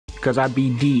cause I be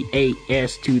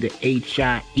D-A-S to the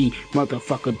H-I-E.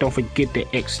 Motherfucker, don't forget the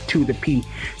X to the P.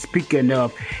 Speaking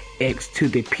of X to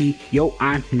the P, yo,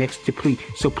 I'm next to plea.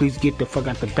 So please get the fuck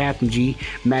out the bathroom, G.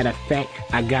 Matter of fact,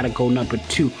 I gotta go number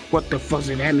 2. What the fuck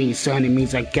does that mean, son? It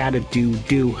means I gotta do.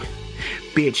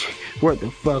 Bitch, where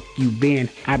the fuck you been?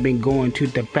 I've been going to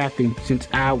the bathroom since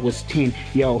I was 10.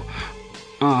 Yo,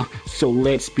 so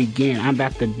let's begin. I'm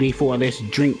about to, before let's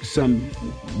drink some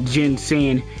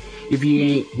ginseng. If you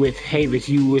ain't with Havis,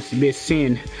 you was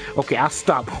missing. Okay, I'll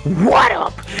stop. What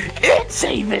up? It's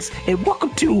Havis, and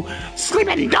welcome to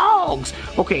Sleeping Dogs.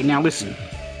 Okay, now listen.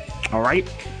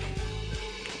 Alright?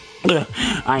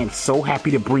 I am so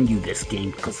happy to bring you this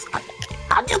game, because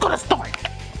I'm just gonna start.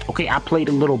 Okay, I played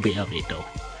a little bit of it, though.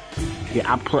 Yeah,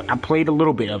 I played a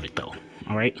little bit of it, though.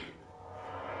 Alright?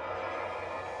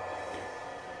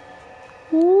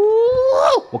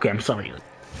 Okay, I'm sorry.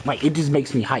 Like, it just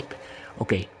makes me hype.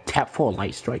 Okay, tap for a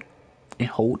light strike and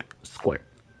hold square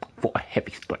for a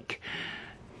heavy strike.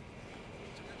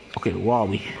 Okay, where are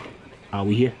we? Are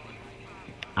we here?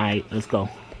 Alright, let's go.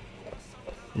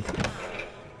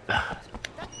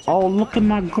 Oh, look at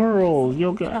my girl.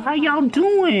 Yo, how y'all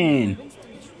doing?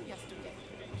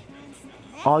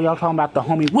 Oh, y'all talking about the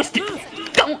homie Winston.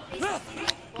 Don't.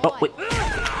 Oh, wait.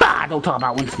 Bah, don't talk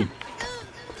about Winston.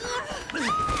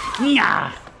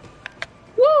 Nah.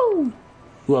 Woo.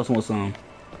 Who else wants some?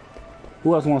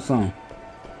 Who else wants some?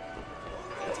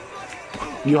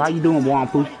 Yo, how you doing,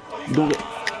 Wampu? You doing good?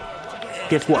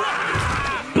 Guess what?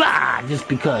 Bah, just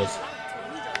because.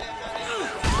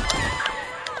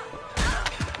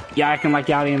 Y'all acting like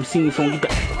y'all didn't see something.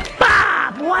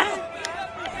 Bah, boy.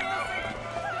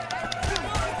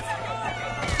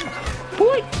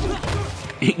 Boy.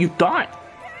 You thought?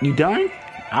 You done?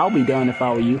 I'll be done if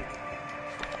I were you.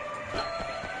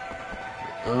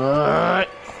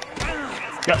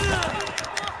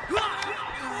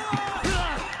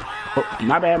 Oh,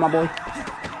 my bad, my boy.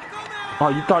 Oh,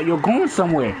 you thought you were going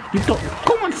somewhere. You thought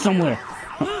going somewhere.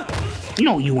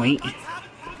 No, you ain't.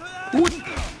 Boy,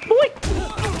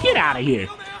 get out of here.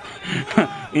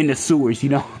 In the sewers, you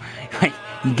know.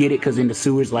 You get it? Because in the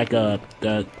sewers, like,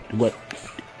 what?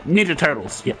 Ninja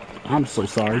Turtles. Yep. I'm so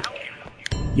sorry.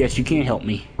 Yes, you can help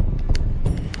me.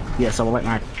 Yes, I would like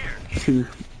my 2...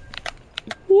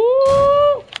 Woo!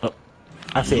 Oh,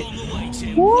 I said,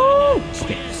 woo!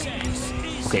 Okay.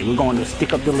 Okay, we're going to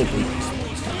stick up delivery.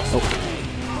 Oh.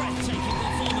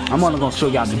 I'm only going to show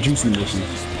y'all the juicy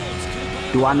missions.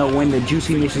 Do I know when the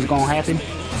juicy mission's going to happen?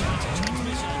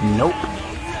 Nope.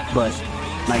 But,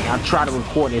 like, I try to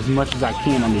record as much as I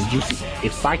can on the juicy.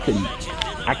 If I couldn't,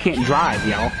 I can't drive,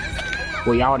 y'all.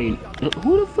 Well, y'all didn't.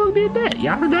 Who the fuck did that?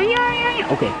 Y'all heard that? Yeah.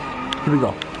 Okay, here we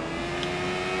go.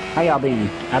 How y'all been?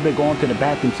 I've been going to the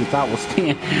bathroom since I was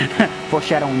 10.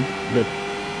 Foreshadowing the...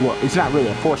 Well, it's not really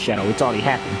a foreshadow. It's already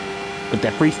happened. But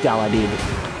that freestyle I did...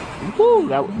 Woo!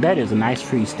 That is a nice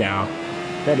freestyle.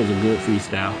 That is a good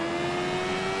freestyle.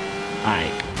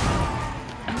 Alright.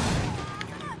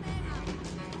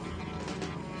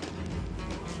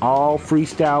 All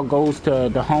freestyle goes to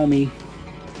the homie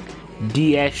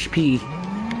DSP.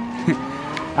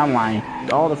 I'm lying.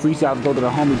 All the freestyles go to the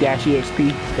homie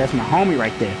 -EXP. That's my homie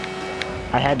right there.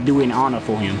 I had to do it in honor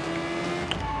for him.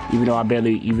 Even though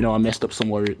I messed up some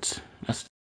words.